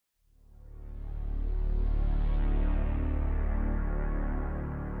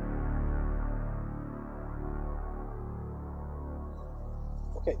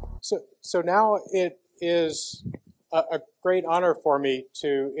Okay, so now it is a great honor for me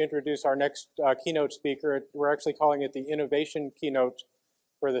to introduce our next keynote speaker. We're actually calling it the innovation keynote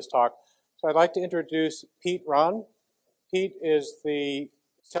for this talk. So I'd like to introduce Pete Rahn. Pete is the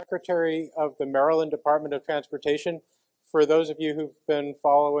Secretary of the Maryland Department of Transportation. For those of you who've been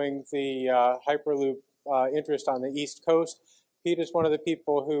following the Hyperloop interest on the East Coast, Pete is one of the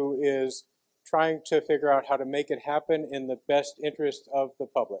people who is trying to figure out how to make it happen in the best interest of the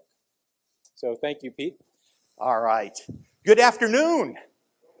public. So thank you, Pete. All right. Good afternoon.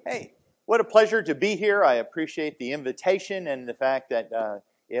 Hey, what a pleasure to be here. I appreciate the invitation and the fact that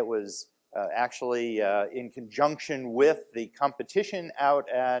it was actually in conjunction with the competition out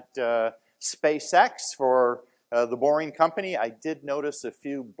at SpaceX for the Boring Company. I did notice a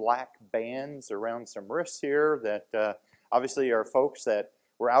few black bands around some wrists here that obviously are folks that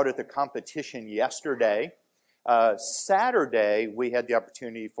were out at the competition yesterday. Saturday, we had the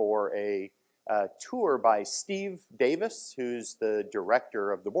opportunity for a tour by Steve Davis, who's the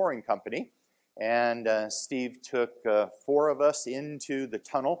director of the Boring Company. And Steve took 4 of us into the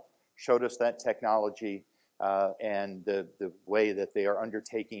tunnel, showed us that technology and the way that they are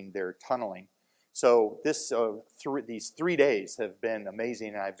undertaking their tunneling. So these 3 days have been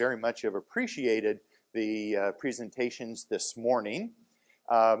amazing, and I very much have appreciated the presentations this morning.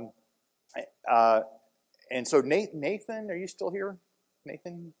 And so Nathan, are you still here?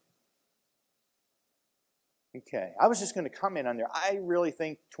 Nathan? Okay, I was just going to comment on there. I really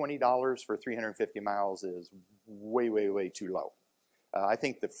think $20 for 350 miles is way, way, way too low. I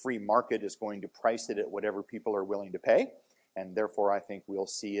think the free market is going to price it at whatever people are willing to pay, and therefore I think we'll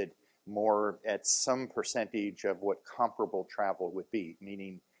see it more at some percentage of what comparable travel would be,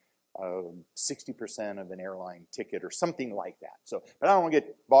 meaning 60% of an airline ticket or something like that. So, but I don't want to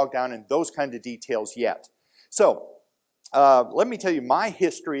get bogged down in those kind of details yet. So let me tell you my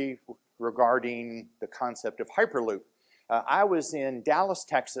history regarding the concept of Hyperloop. I was in Dallas,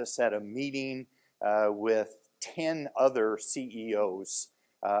 Texas at a meeting with 10 other CEOs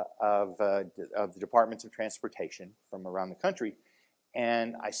of the Departments of Transportation from around the country.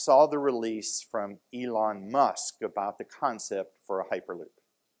 And I saw the release from Elon Musk about the concept for a Hyperloop.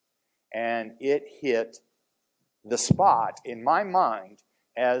 And it hit the spot in my mind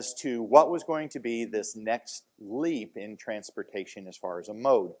as to what was going to be this next leap in transportation as far as a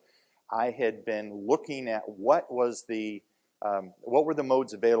mode. I had been looking at what were the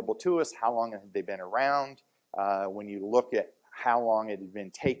modes available to us, how long had they been around. When you look at how long it had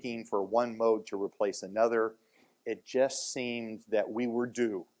been taking for one mode to replace another, it just seemed that we were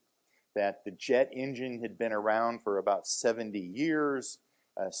due, that the jet engine had been around for about 70 years.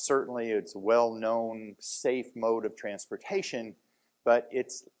 Certainly it's a well-known, safe mode of transportation, but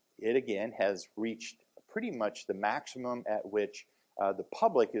it again has reached pretty much the maximum at which the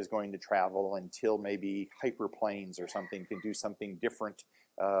public is going to travel until maybe hyperplanes or something can do something different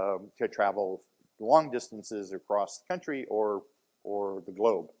to travel long distances across the country or the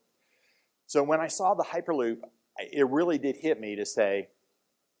globe. So when I saw the Hyperloop, it really did hit me to say,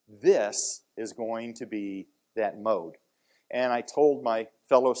 this is going to be that mode. And I told my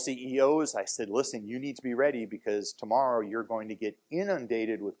fellow CEOs, I said, listen, you need to be ready because tomorrow you're going to get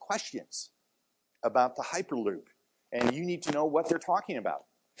inundated with questions about the Hyperloop. And you need to know what they're talking about.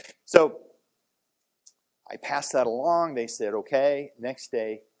 So I passed that along. They said, okay. Next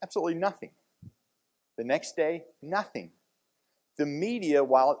day, absolutely nothing. The next day, nothing. The media,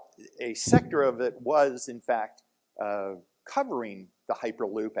 while a sector of it was, in fact, covering the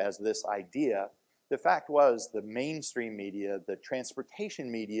Hyperloop as this idea, the fact was the mainstream media, the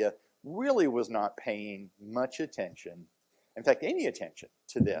transportation media, really was not paying much attention, in fact, any attention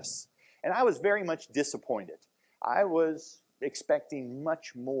to this. And I was very much disappointed. I was expecting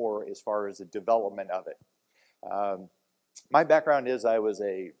much more as far as the development of it. My background is I was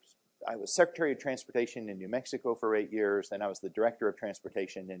Secretary of Transportation in New Mexico for 8 years, and I was the Director of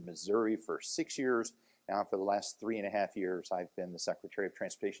Transportation in Missouri for 6 years. Now for the last 3.5 years, I've been the Secretary of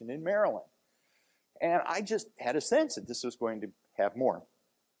Transportation in Maryland. And I just had a sense that this was going to have more.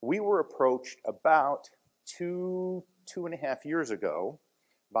 We were approached about 2.5 years ago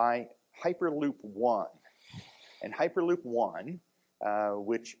by Hyperloop One. And Hyperloop One,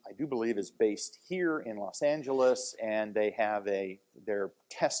 which I do believe is based here in Los Angeles, and they have their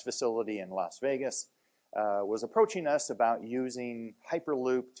test facility in Las Vegas, was approaching us about using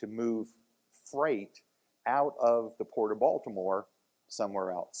Hyperloop to move freight out of the Port of Baltimore somewhere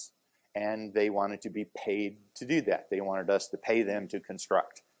else. And they wanted to be paid to do that. They wanted us to pay them to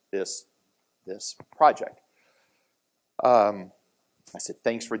construct this project. I said,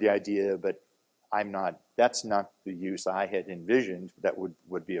 thanks for the idea, but that's not the use I had envisioned that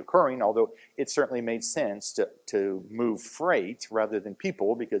would be occurring, although it certainly made sense to move freight rather than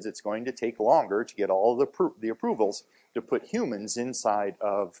people, because it's going to take longer to get all the approvals to put humans inside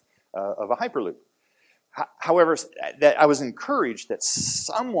of a Hyperloop. However, that I was encouraged that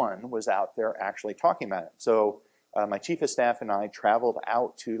someone was out there actually talking about it. So my chief of staff and I traveled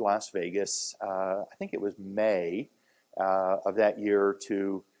out to Las Vegas, I think it was May of that year,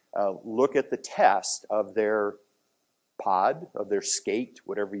 to look at the test of their pod, of their skate,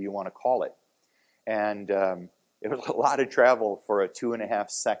 whatever you want to call it. And it was a lot of travel for a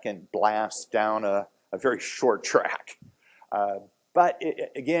 2.5-second blast down a very short track. But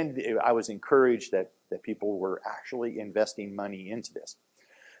again, I was encouraged that people were actually investing money into this.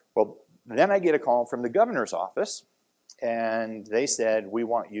 Well, then I get a call from the governor's office, and they said, we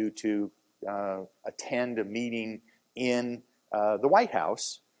want you to attend a meeting in the White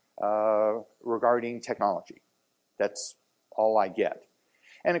House regarding technology. That's all I get.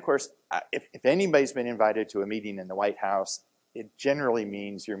 And of course, if anybody's been invited to a meeting in the White House, it generally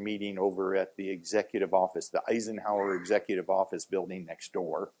means you're meeting over at the executive office, the Eisenhower executive office building next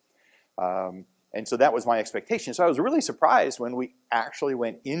door. And so that was my expectation. So I was really surprised when we actually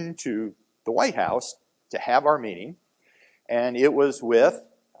went into the White House to have our meeting. And it was with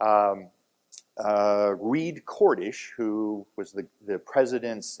Reed Cordish, who was the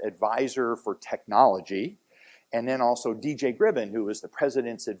president's advisor for technology, and then also DJ Gribben, who was the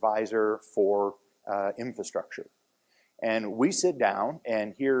president's advisor for infrastructure. And we sit down,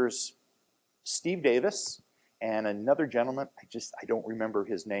 and here's Steve Davis and another gentleman, I don't remember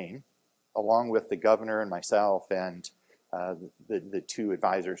his name, along with the governor and myself and the two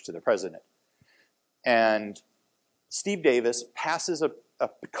advisors to the president. And Steve Davis passes a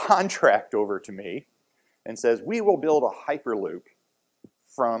contract over to me and says, we will build a Hyperloop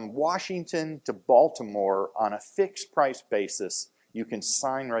from Washington to Baltimore on a fixed price basis. You can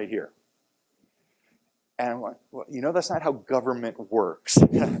sign right here. And I'm like, well, you know, that's not how government works.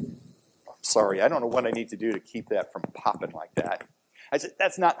 I'm sorry, I don't know what I need to do to keep that from popping like that. I said,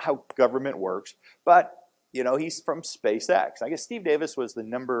 that's not how government works. But, you know, he's from SpaceX. I guess Steve Davis was the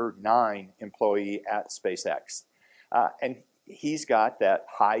number 9 employee at SpaceX. And he's got that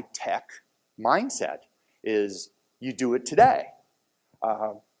high-tech mindset, is you do it today.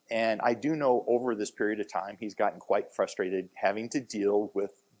 And I do know over this period of time, he's gotten quite frustrated having to deal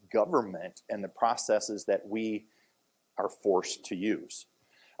with government and the processes that we are forced to use.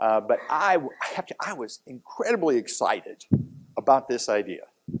 But I was incredibly excited about this idea.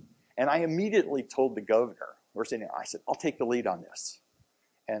 And I immediately told the governor, I said, I'll take the lead on this.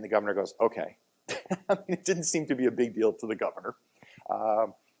 And the governor goes, okay. I mean, it didn't seem to be a big deal to the governor.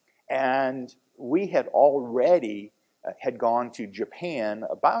 And we had already had gone to Japan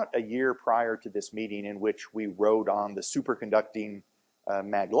about a year prior to this meeting, in which we rode on the superconducting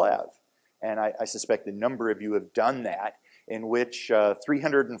maglev. And I suspect a number of you have done that, in which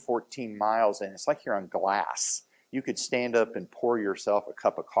 314 miles, and it's like you're on glass. You could stand up and pour yourself a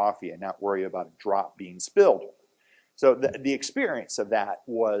cup of coffee and not worry about a drop being spilled. So the experience of that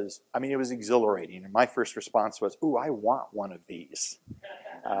was, I mean, it was exhilarating. And my first response was, ooh, I want one of these.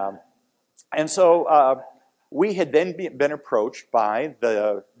 And so we had then been approached by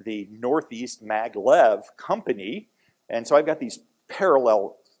the Northeast Maglev company. And so I've got these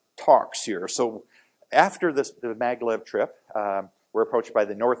parallel talks here. So after the maglev trip, we're approached by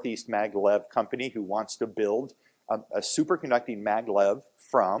the Northeast Maglev company, who wants to build a superconducting maglev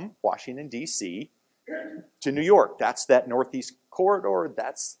from Washington, D.C. to New York. That's that Northeast corridor.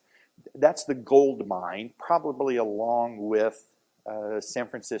 That's the gold mine, probably along with San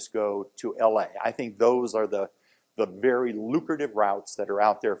Francisco to L.A. I think those are the very lucrative routes that are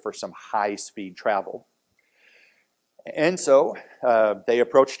out there for some high-speed travel. And so they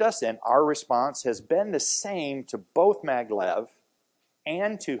approached us, and our response has been the same to both maglev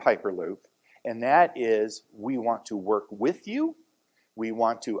and to Hyperloop, and that is, we want to work with you, we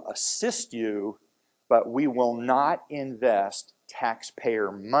want to assist you, but we will not invest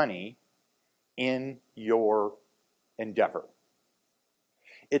taxpayer money in your endeavor.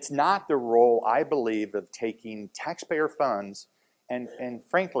 It's not the role, I believe, of taking taxpayer funds and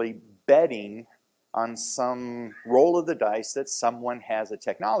frankly, betting on some roll of the dice that someone has a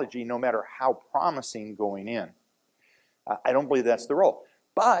technology, no matter how promising going in. I don't believe that's the role.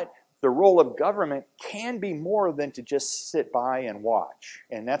 But the role of government can be more than to just sit by and watch.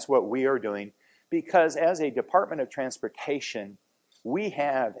 And that's what we are doing, because as a Department of Transportation, we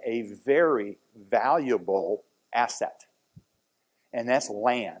have a very valuable asset. And that's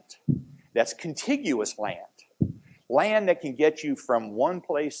land. That's contiguous land. Land that can get you from one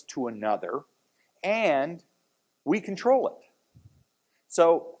place to another and we control it.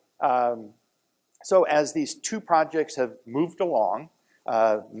 So, so as these two projects have moved along,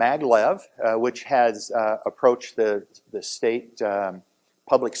 maglev, which has approached the state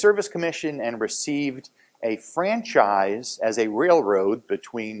Public Service Commission and received a franchise as a railroad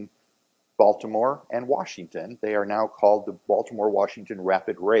between Baltimore and Washington. They are now called the Baltimore-Washington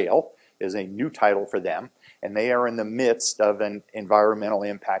Rapid Rail, is a new title for them, and they are in the midst of an environmental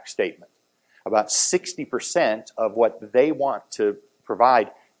impact statement. About 60% of what they want to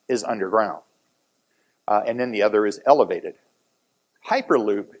provide is underground, and then the other is elevated.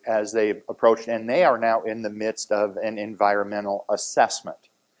 Hyperloop, as they've approached, and they are now in the midst of an environmental assessment.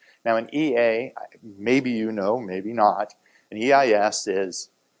 Now an EA, maybe you know, maybe not, an EIS is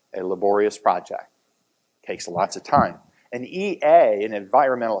a laborious project. Takes lots of time. An EA, an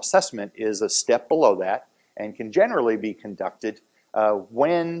environmental assessment, is a step below that and can generally be conducted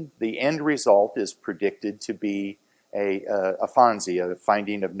when the end result is predicted to be a FONSI, a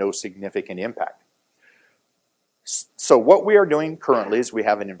finding of no significant impact. So what we are doing currently is we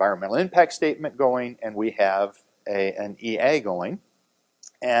have an environmental impact statement going and we have an EA going.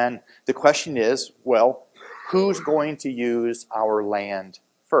 And the question is, well, who's going to use our land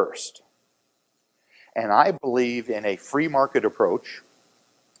first? And I believe in a free market approach,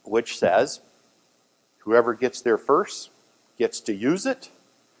 which says whoever gets there first gets to use it,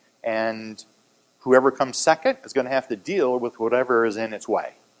 and whoever comes second is going to have to deal with whatever is in its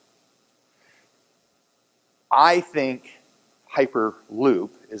way. I think Hyperloop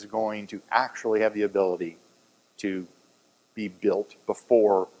is going to actually have the ability to be built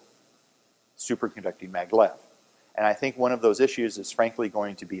before superconducting maglev. And I think one of those issues is frankly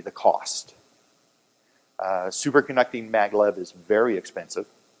going to be the cost. Superconducting maglev is very expensive.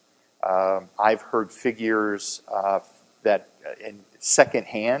 I've heard figures that in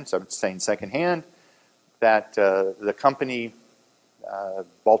secondhand, so I'm saying secondhand, that the company,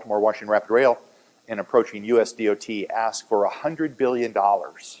 Baltimore-Washington Rapid Rail, in approaching US DOT, asked for $100 billion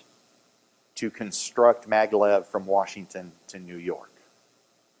to construct maglev from Washington to New York.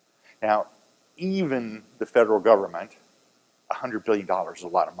 Now, even the federal government, $100 billion is a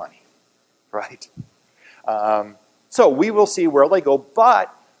lot of money, right? So we will see where they go,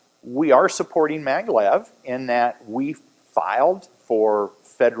 but we are supporting maglev in that we filed for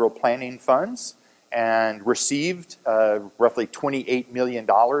federal planning funds and received roughly $28 million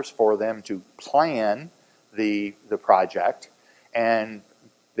for them to plan the project, and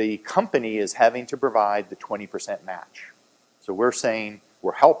the company is having to provide the 20% match. So we're saying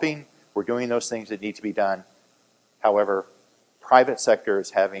we're helping, we're doing those things that need to be done. However, private sector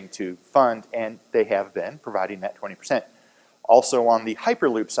is having to fund, and they have been providing that 20%. Also on the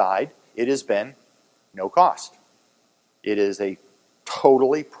Hyperloop side, it has been no cost. It is a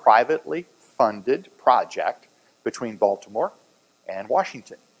totally privately funded project between Baltimore and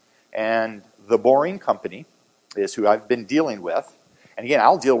Washington. And the Boring Company is who I've been dealing with. And again,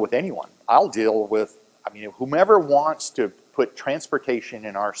 I'll deal with anyone. I'll deal with, I mean, whomever wants to put transportation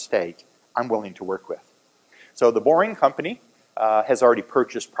in our state, I'm willing to work with. So the Boring Company has already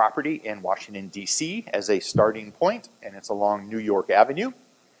purchased property in Washington, D.C. as a starting point, and it's along New York Avenue.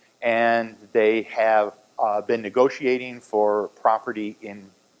 And they have been negotiating for property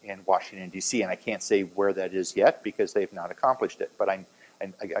in Washington, D.C., and I can't say where that is yet because they've not accomplished it, but I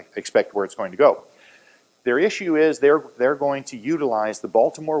expect where it's going to go. Their issue is they're going to utilize the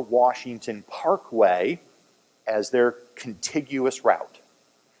Baltimore-Washington Parkway as their contiguous route.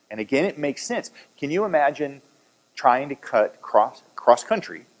 And again, it makes sense. Can you imagine trying to cut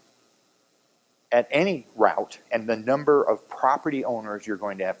cross-country at any route and the number of property owners you're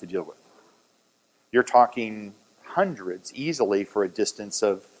going to have to deal with? You're talking hundreds easily for a distance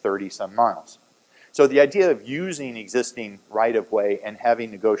of 30-some miles. So the idea of using existing right-of-way and having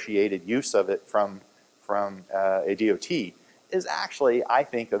negotiated use of it from a DOT is actually, I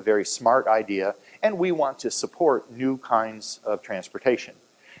think, a very smart idea, and we want to support new kinds of transportation.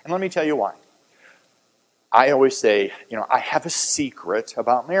 And let me tell you why. I always say, you know, I have a secret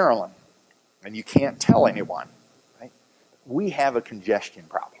about Maryland, and you can't tell anyone, right? We have a congestion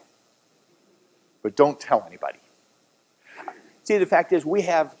problem, but don't tell anybody. See, the fact is we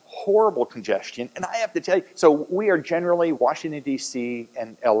have horrible congestion, and I have to tell you, so we are generally, Washington, D.C.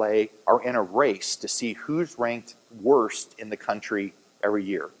 and L.A. are in a race to see who's ranked worst in the country every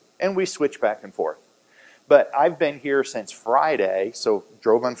year, and we switch back and forth. But I've been here since Friday, so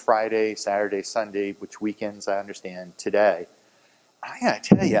drove on Friday, Saturday, Sunday, which weekends I understand today. I gotta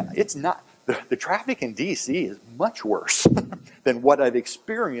tell you, it's not, the traffic in D.C. is much worse than what I've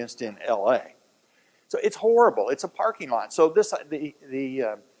experienced in L.A. So it's horrible. It's a parking lot. So this,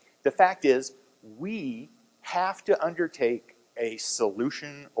 the fact is, we have to undertake a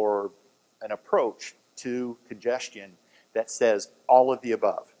solution or an approach to congestion that says all of the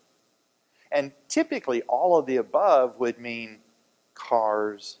above. And typically all of the above would mean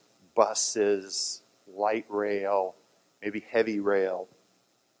cars, buses, light rail, maybe heavy rail.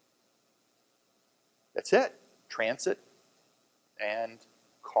 That's it. Transit and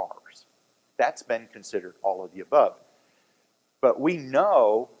cars. That's been considered all of the above. But we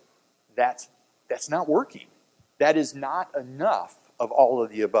know that's not working. That is not enough of all of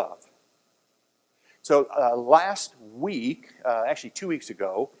the above. So last week, actually 2 weeks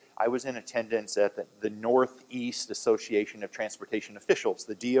ago, I was in attendance at the Northeast Association of Transportation Officials,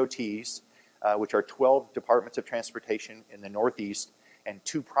 the DOTs, which are 12 departments of transportation in the Northeast and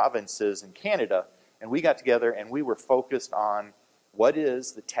 2 provinces in Canada. And we got together and we were focused on what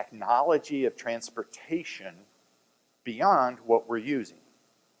is the technology of transportation beyond what we're using.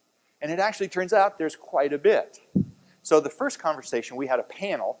 And it actually turns out there's quite a bit. So the first conversation, we had a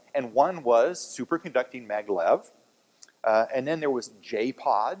panel, and one was superconducting maglev, and then there was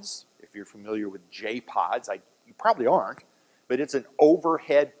J-pods. If you're familiar with J-pods, you probably aren't, but it's an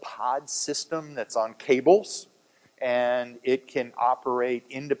overhead pod system that's on cables, and it can operate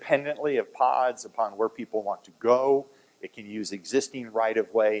independently of pods upon where people want to go. It can use existing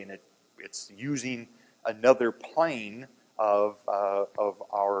right-of-way, and it's using another plane of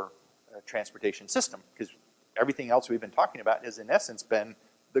our transportation system, because everything else we've been talking about has in essence been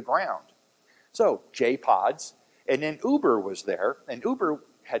the ground. So J-pods, and then Uber was there, and Uber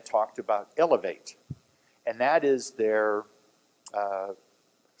had talked about Elevate, and that is their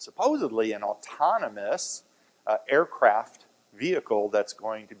supposedly an autonomous aircraft vehicle that's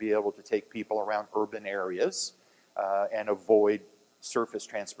going to be able to take people around urban areas and avoid surface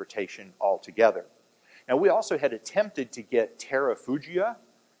transportation altogether. Now, we also had attempted to get Terra Fugia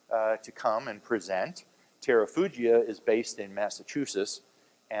to come and present. Terra Fugia is based in Massachusetts,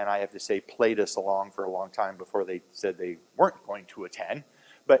 and I have to say played us along for a long time before they said they weren't going to attend.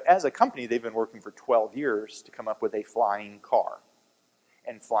 But as a company, they've been working for 12 years to come up with a flying car.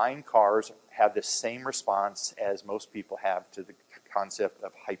 And flying cars have the same response as most people have to the concept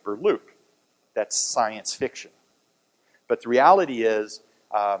of Hyperloop. That's science fiction. But the reality is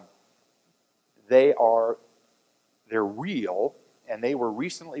they're real, and they were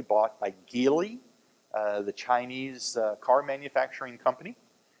recently bought by Geely, the Chinese car manufacturing company.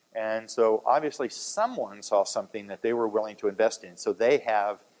 And so obviously someone saw something that they were willing to invest in. So they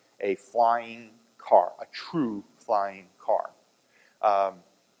have a flying car, a true flying car.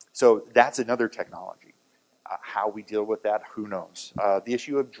 So that's another technology. How we deal with that, who knows? The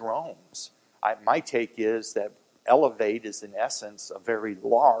issue of drones. My take is that Elevate is in essence a very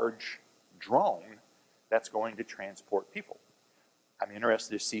large drone that's going to transport people. I'm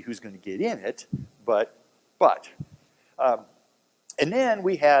interested to see who's going to get in it, and then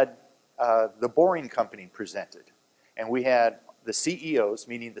we had the Boring Company presented, and we had the CEOs,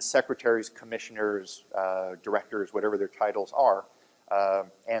 meaning the secretaries, commissioners, directors, whatever their titles are,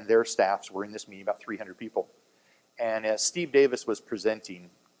 and their staffs were in this meeting, about 300 people. And as Steve Davis was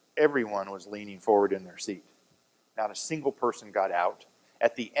presenting, everyone was leaning forward in their seat. Not a single person got out.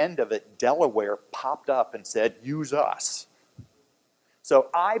 At the end of it, Delaware popped up and said, "Use us." So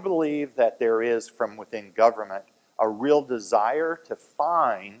I believe that there is, from within government, a real desire to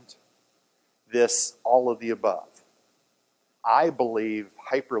find this all of the above. I believe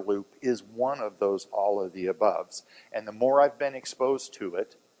Hyperloop is one of those all of the aboves. And the more I've been exposed to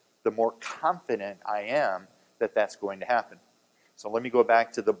it, the more confident I am that that's going to happen. So let me go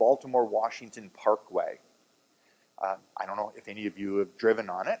back to the Baltimore-Washington Parkway. I don't know if any of you have driven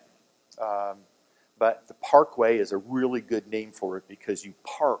on it, but the Parkway is a really good name for it because you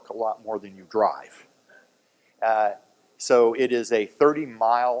park a lot more than you drive. So it is a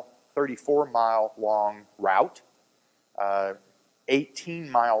 34-mile long route. 18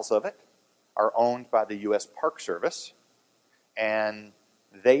 miles of it are owned by the U.S. Park Service, and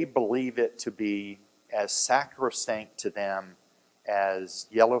they believe it to be as sacrosanct to them as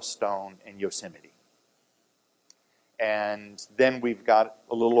Yellowstone and Yosemite. And then we've got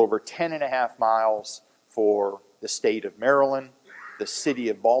a little over 10.5 miles for the state of Maryland. The city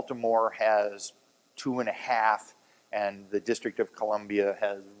of Baltimore has 2.5, and the District of Columbia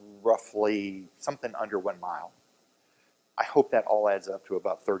has roughly something under 1 mile. I hope that all adds up to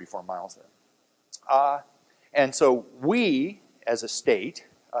about 34 miles there. And so we, as a state,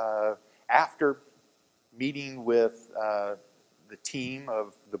 after meeting with the team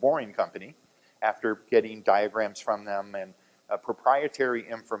of the Boring Company, after getting diagrams from them and proprietary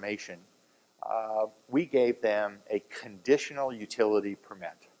information, we gave them a conditional utility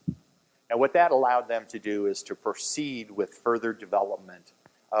permit. And what that allowed them to do is to proceed with further development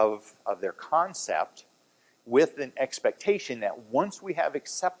of their concept with an expectation that once we have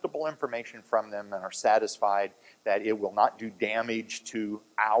acceptable information from them and are satisfied that it will not do damage to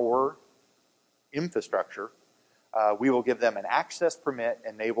our infrastructure, we will give them an access permit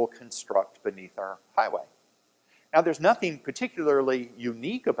and they will construct beneath our highway. Now, there's nothing particularly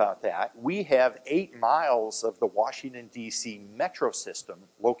unique about that. We have 8 miles of the Washington, D.C. metro system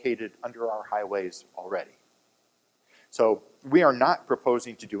located under our highways already. So we are not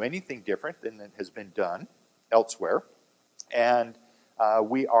proposing to do anything different than has been done elsewhere. And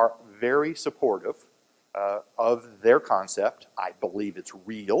we are very supportive of their concept. I believe it's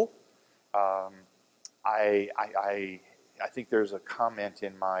real. I think there's a comment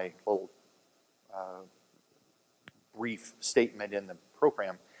in my little brief statement in the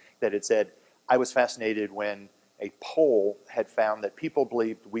program that it said, I was fascinated when a poll had found that people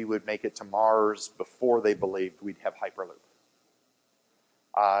believed we would make it to Mars before they believed we'd have Hyperloop.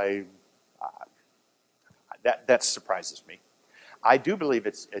 That surprises me. I do believe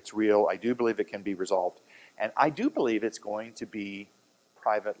it's real. I do believe it can be resolved. And I do believe it's going to be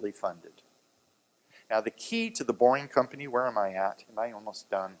privately funded. Now, the key to the Boring Company, where am I at? Am I almost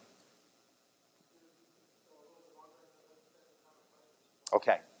done?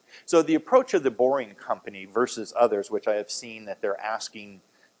 Okay. So the approach of the Boring Company versus others, which I have seen that they're asking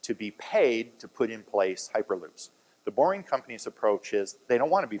to be paid to put in place Hyperloops. The Boring Company's approach is they don't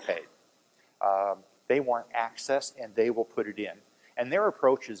want to be paid. They want access and they will put it in. And their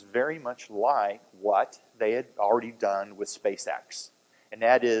approach is very much like what they had already done with SpaceX. And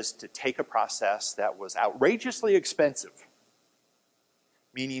that is to take a process that was outrageously expensive,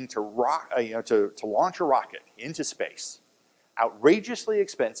 meaning to launch a rocket into space, outrageously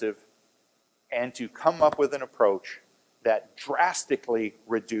expensive, and to come up with an approach that drastically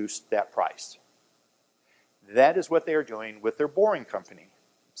reduced that price. That is what they are doing with their Boring Company.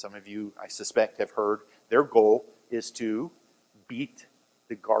 Some of you, I suspect, have heard their goal is to beat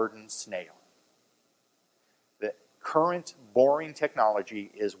the garden snail. The current boring technology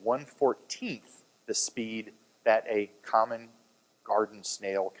is 1/14 the speed that a common garden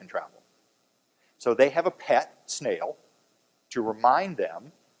snail can travel. So they have a pet snail to remind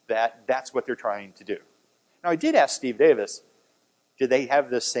them that that's what they're trying to do. Now, I did ask Steve Davis, did they have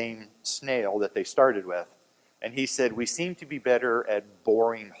the same snail that they started with? And he said, we seem to be better at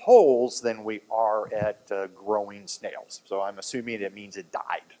boring holes than we are at growing snails. So I'm assuming it means it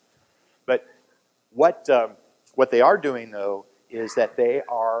died. But what they are doing, though, is that they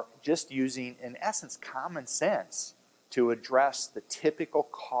are just using, in essence, common sense to address the typical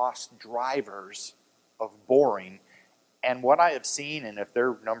cost drivers of boring. And what I have seen, and if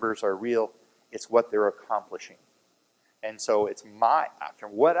their numbers are real, it's what they're accomplishing. And so it's after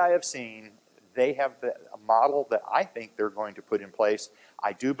what I have seen, they have a model that I think they're going to put in place.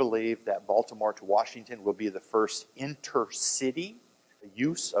 I do believe that Baltimore to Washington will be the first intercity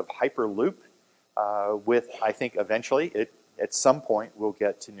use of Hyperloop with, I think, eventually, at some point, we'll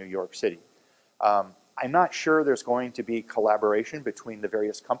get to New York City. I'm not sure there's going to be collaboration between the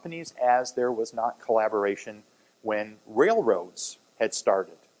various companies as there was not collaboration when railroads had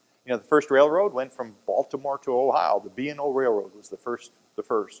started. You know, the first railroad went from Baltimore to Ohio. The B&O Railroad was the first.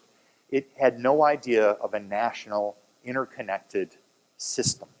 It had no idea of a national interconnected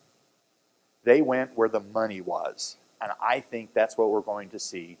system. They went where the money was. And I think that's what we're going to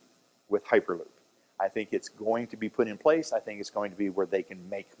see with Hyperloop. I think it's going to be put in place. I think it's going to be where they can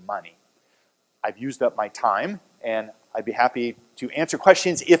make money. I've used up my time, and I'd be happy to answer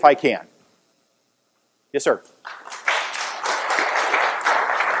questions if I can. Yes, sir.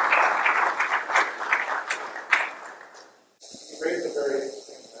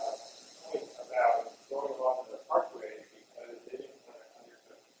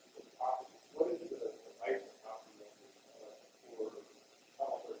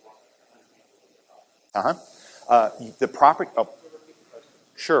 The property. Oh,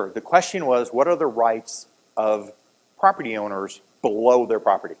 sure. The question was, what are the rights of property owners below their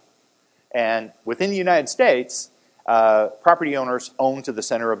property? And within the United States, property owners own to the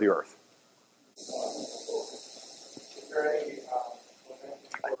center of the earth.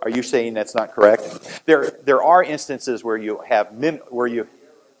 Are you saying that's not correct? There are instances where you have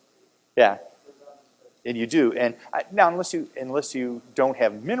yeah. And you do. And now, unless you don't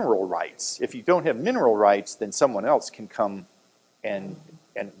have mineral rights, if you don't have mineral rights, then someone else can come and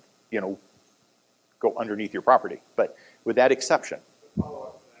go underneath your property. But with that exception.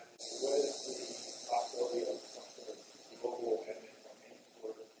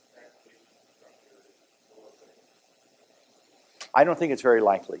 I don't think it's very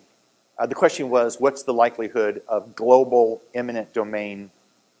likely. The question was, what's the likelihood of global eminent domain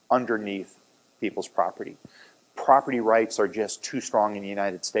underneath people's property? Property rights are just too strong in the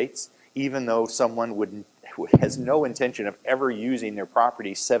United States, even though someone has no intention of ever using their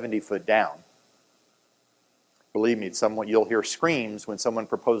property 70 foot down. Believe me, you'll hear screams when someone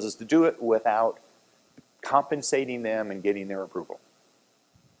proposes to do it without compensating them and getting their approval.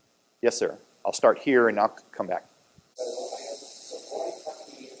 Yes, sir. I'll start here and I'll come back.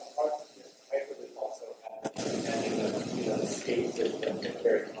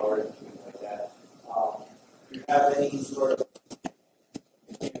 Do you have any sort of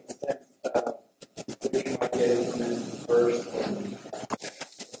sense which might get implemented first?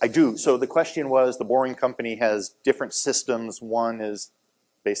 I do. So the question was, the Boring Company has different systems. One is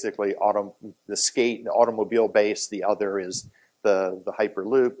basically the skate, the automobile base. The other is the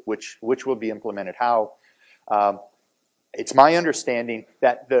Hyperloop, which will be implemented how. It's my understanding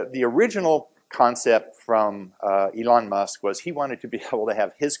that the original concept from Elon Musk was he wanted to be able to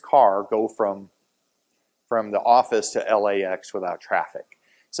have his car go from the office to LAX without traffic.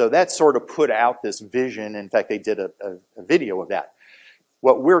 So that sort of put out this vision. In fact, they did a video of that.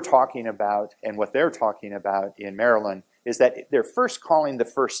 What we're talking about and what they're talking about in Maryland is that they're first calling the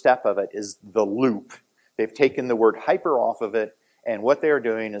first step of it is the loop. They've taken the word hyper off of it, and what they're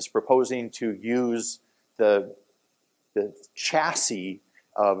doing is proposing to use the chassis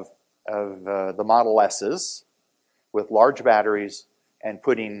of the Model S's with large batteries and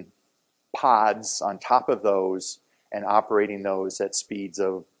putting pods on top of those and operating those at speeds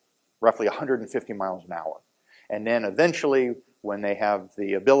of roughly 150 miles an hour. And then eventually, when they have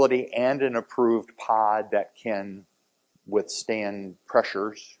the ability and an approved pod that can withstand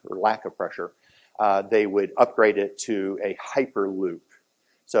pressures or lack of pressure, they would upgrade it to a Hyperloop.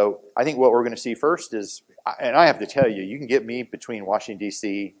 So I think what we're going to see first is, and I have to tell you, you can get me between Washington,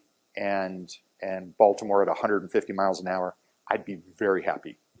 D.C. and Baltimore at 150 miles an hour, I'd be very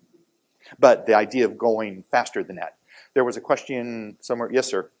happy. But the idea of going faster than that. There was a question somewhere. Yes,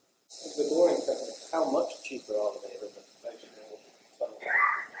 sir. The Boring Company, how much cheaper are they than the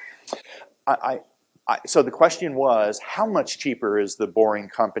conventional? So the question was, how much cheaper is the Boring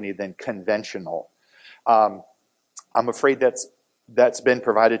Company than conventional? I'm afraid that's been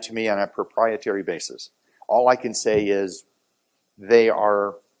provided to me on a proprietary basis. All I can say is they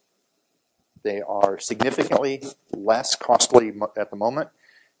are significantly less costly at the moment,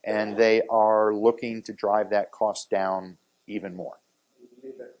 and they are looking to drive that cost down even more.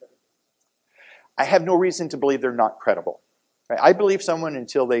 I have no reason to believe they're not credible. I believe someone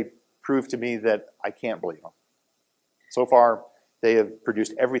until they prove to me that I can't believe them. So far, they have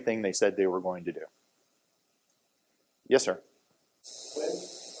produced everything they said they were going to do. Yes, sir. When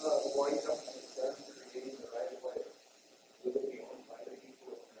the Boring Company is done creating the right of way, will it be owned by the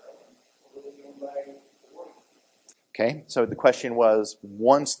people of Maryland, or will it be owned by the Boring? Okay, so the question was,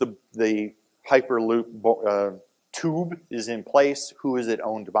 once the Hyperloop tube is in place, who is it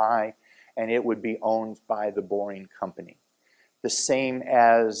owned by? And it would be owned by the Boring Company. The same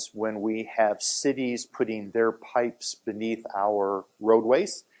as when we have cities putting their pipes beneath our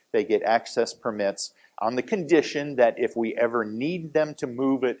roadways, they get access permits on the condition that if we ever need them to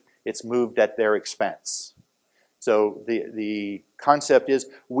move it, it's moved at their expense. So the concept is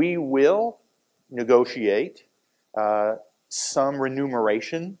we will negotiate some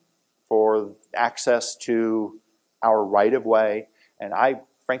remuneration for access to our right-of-way, and I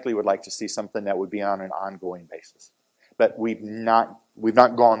frankly would like to see something that would be on an ongoing basis. But we've not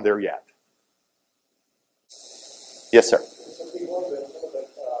gone there yet. Yes, sir. One of the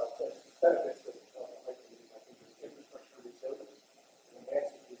benefits of infrastructure resilience and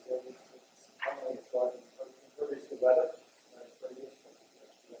advanced resilience is commonly it's large impervious to weather. We have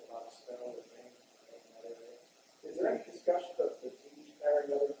a lot of snow and rain in that area. Is there any discussion of the teams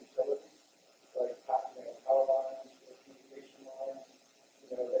carrying other utilities, like power lines or communication lines,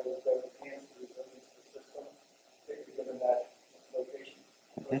 that would enhance the resilience of the system, particularly given that location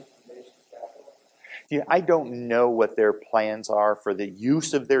close to the nation's capital? Yeah, I don't know what their plans are for the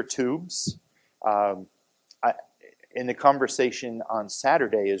use of their tubes. In the conversation on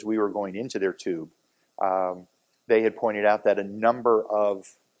Saturday as we were going into their tube, they had pointed out that a number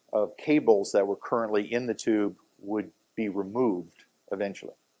of cables that were currently in the tube would be removed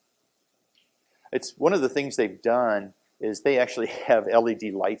eventually. It's one of the things they've done is they actually have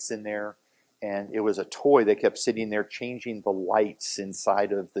LED lights in there, and it was a toy that kept sitting there changing the lights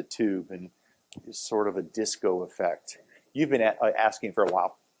inside of the tube, and it's sort of a disco effect. You've been asking for a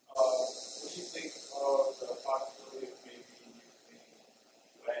while. What do you think of the possibility of maybe using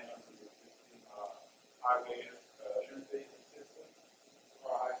land under the existing highway interface system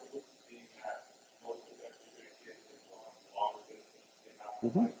for Hyperloop to be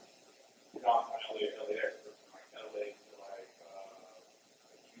Mm-hmm. Downtown LA, LA experts from like LA to like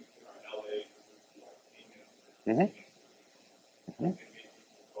Houston or LA to like Phoenix. Mm-hmm. And maybe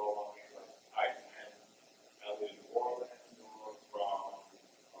people go along with like IPAM, LA, New Orleans, or from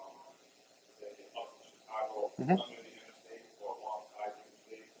say up to Chicago, Mm-hmm. under the interstate or alongside the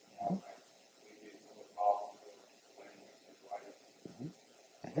interstate. Like maybe some of the problems when it's right.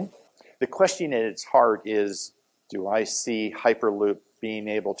 The question at its heart is, do I see Hyperloop being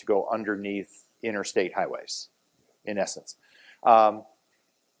able to go underneath interstate highways, in essence?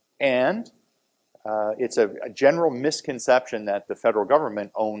 It's a general misconception that the federal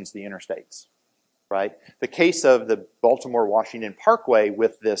government owns the interstates, right? The case of the Baltimore-Washington Parkway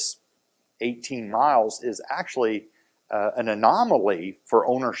with this 18 miles is actually an anomaly for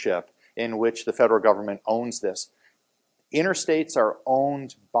ownership in which the federal government owns this. Interstates are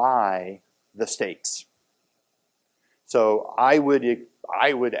owned by the states. So I would in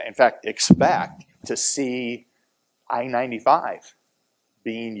fact expect to see I-95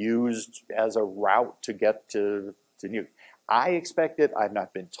 being used as a route to get to New York. I expect it. I've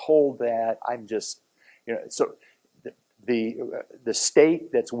not been told that. I'm just, so the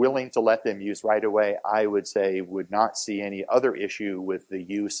state that's willing to let them use right away, I would say, would not see any other issue with the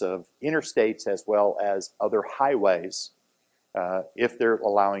use of interstates as well as other highways if they're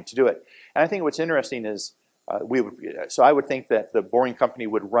allowing to do it. And I think what's interesting is so I would think that the boring company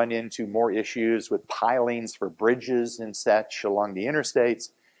would run into more issues with pilings for bridges and such along the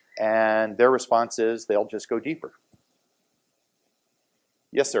interstates, and their response is they'll just go deeper.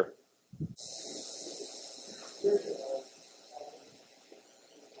 Yes, sir.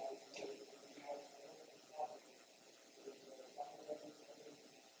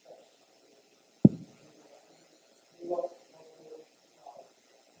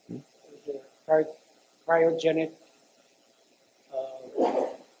 Cryogenic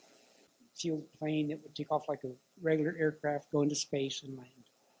fuel plane that would take off like a regular aircraft, go into space and land.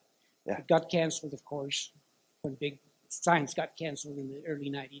 Yeah. It got canceled, of course, when big science got canceled in the early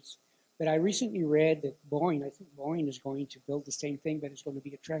 90s. But I recently read that I think Boeing is going to build the same thing, but it's going to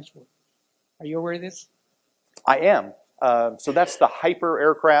be a transport. Are you aware of this? I am. So that's the hyper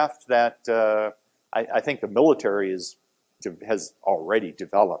aircraft that I think the military has already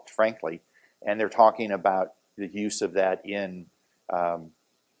developed, frankly. And they're talking about the use of that in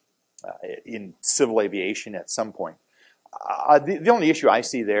civil aviation at some point. The only issue I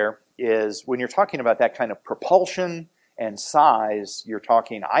see there is when you're talking about that kind of propulsion and size, you're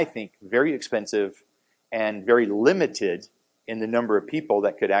talking, I think, very expensive and very limited in the number of people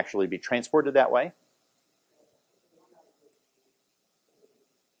that could actually be transported that way.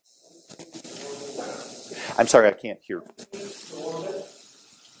 I'm sorry, I can't hear.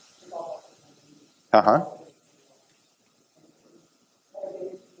 Uh-huh.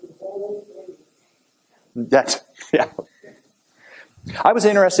 Yeah. I was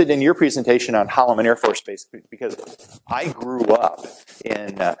interested in your presentation on Holloman Air Force Base because I grew up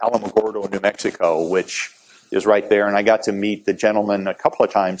in Alamogordo, New Mexico, which is right there, and I got to meet the gentleman a couple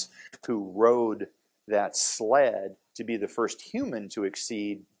of times who rode that sled to be the first human to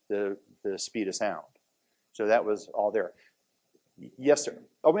exceed the speed of sound. So that was all there. Yes, sir.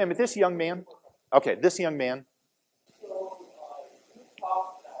 Oh, wait a minute, this young man. Okay, this young man.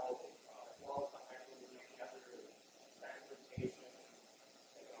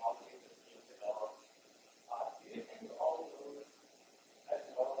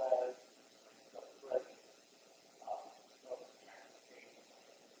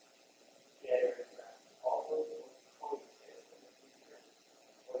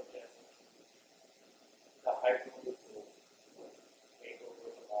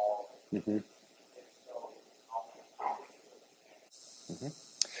 Mm-hmm.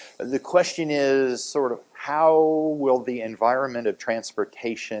 Mm-hmm. The question is sort of how will the environment of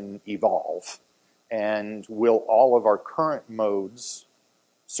transportation evolve, and will all of our current modes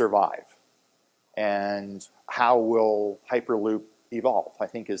survive, and how will Hyperloop evolve? I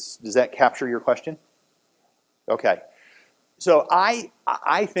think does that capture your question? Okay, so I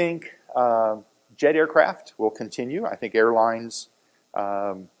think jet aircraft will continue. I think airlines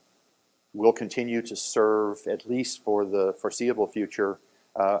will continue to serve, at least for the foreseeable future,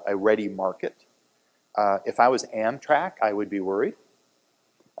 a ready market. If I was Amtrak, I would be worried.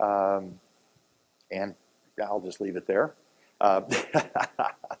 And I'll just leave it there. Are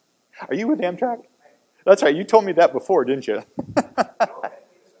you with Amtrak? That's right, you told me that before, didn't you?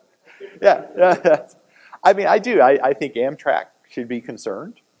 Yeah. I mean, I do. I think Amtrak should be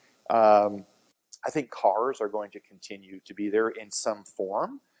concerned. I think cars are going to continue to be there in some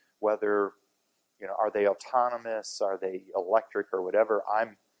form, whether You know, are they autonomous? Are they electric or whatever?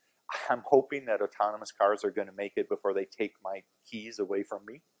 I'm hoping that autonomous cars are going to make it before they take my keys away from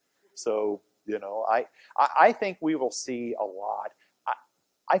me. So, you know, I think we will see a lot.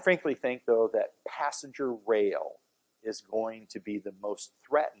 I frankly think, though, that passenger rail is going to be the most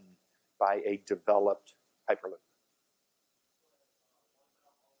threatened by a developed Hyperloop.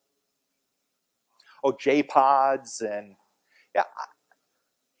 Oh, J-pods and, yeah.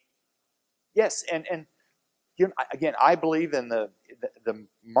 Yes, and you know, again, I believe in the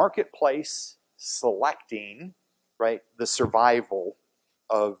marketplace selecting, right, the survival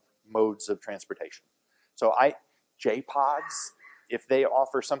of modes of transportation. So J-pods, if they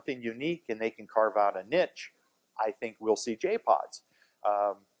offer something unique and they can carve out a niche, I think we'll see J-pods.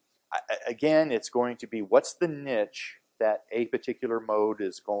 Again, it's going to be what's the niche that a particular mode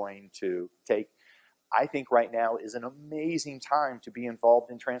is going to take. I think right now is an amazing time to be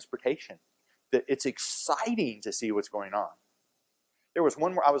involved in transportation. It's exciting to see what's going on. There was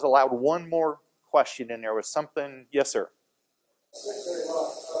one more, I was allowed one more question, and there was something. Yes, sir. Thanks very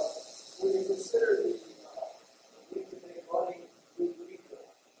much. When you consider the need to make money with people,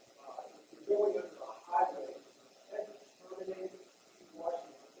 if you're going under a highway, and terminating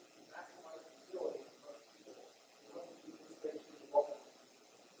Washington to maximize utility for most people, you want to keep the space for the local.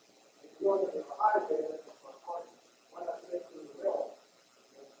 If you're going under a highway, that's a party. Why not stay through the rail?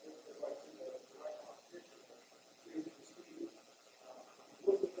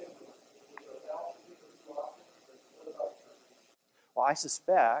 Well, I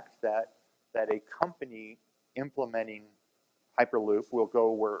suspect that a company implementing Hyperloop will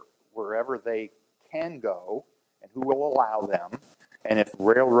go wherever they can go and who will allow them. And if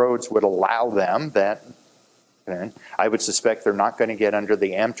railroads would allow them, then I would suspect they're not going to get under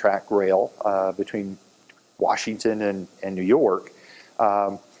the Amtrak rail between Washington and New York.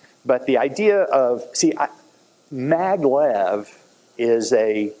 But the idea of, maglev is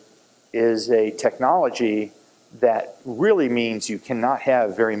a technology that really means you cannot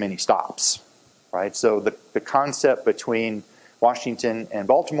have very many stops, right? So the concept between Washington and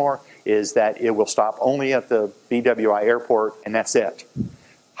Baltimore is that it will stop only at the BWI airport, and that's it.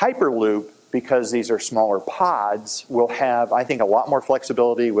 Hyperloop, because these are smaller pods, will have, I think, a lot more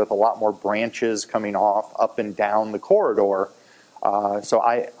flexibility with a lot more branches coming off up and down the corridor. So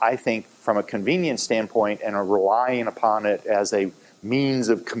I think from a convenience standpoint and relying upon it as a means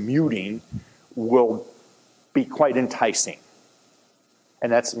of commuting will be quite enticing.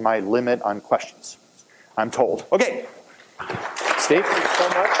 And that's my limit on questions, I'm told. Okay, Steve. Thank you so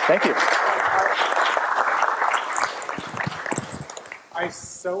much. Thank you. I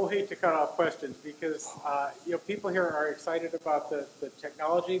so hate to cut off questions because you know, people here are excited about the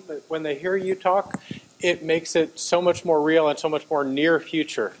technology, but when they hear you talk, it makes it so much more real and so much more near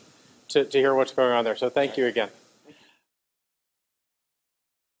future to hear what's going on there. So thank you again.